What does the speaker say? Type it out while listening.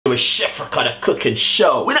with Chef Ricardo cooking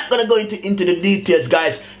show. We're not gonna go into the details,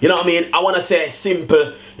 guys. You know what I mean? I wanna say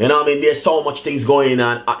simple. You know what I mean? There's so much things going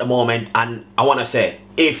on at the moment, and I wanna say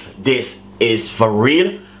if this is for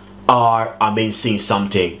real or I've been seeing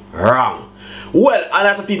something wrong. Well, a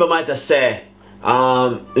lot of people might have said, you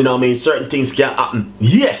know what I mean, certain things can happen.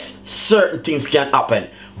 Yes, certain things can happen.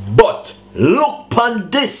 But look upon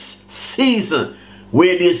this season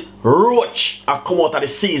where this Roach I come out of the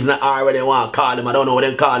season. I already want to call him. I don't know what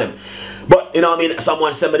they call him. But you know what I mean,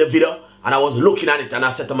 someone sent me the video and I was looking at it and I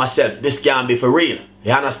said to myself, this can't be for real.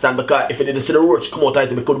 You understand? Because if you didn't see the Roach come out of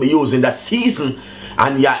it, we could be using that season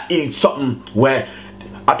and you eat something where,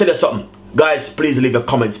 I'll tell you something. Guys, please leave your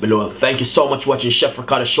comments below. Thank you so much for watching Chef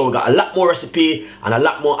Ricardo show. We got a lot more recipe and a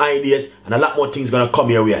lot more ideas and a lot more things gonna come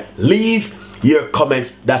your way. Leave your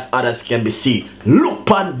comments that others can be see. Look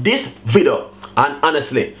on this video and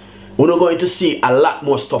honestly, we're not going to see a lot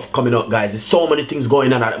more stuff coming up, guys. There's so many things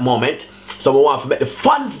going on at the moment. So we want to make the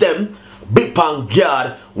fans them big pan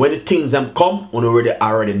guard when the things them come. We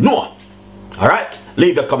already know. Alright?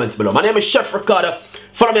 Leave your comments below. My name is Chef Ricardo.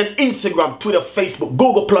 Follow me on Instagram, Twitter, Facebook,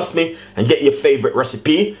 Google Plus me and get your favorite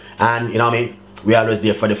recipe. And you know what I mean? We always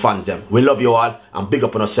there for the fans them. We love you all and big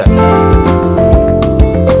up on ourselves.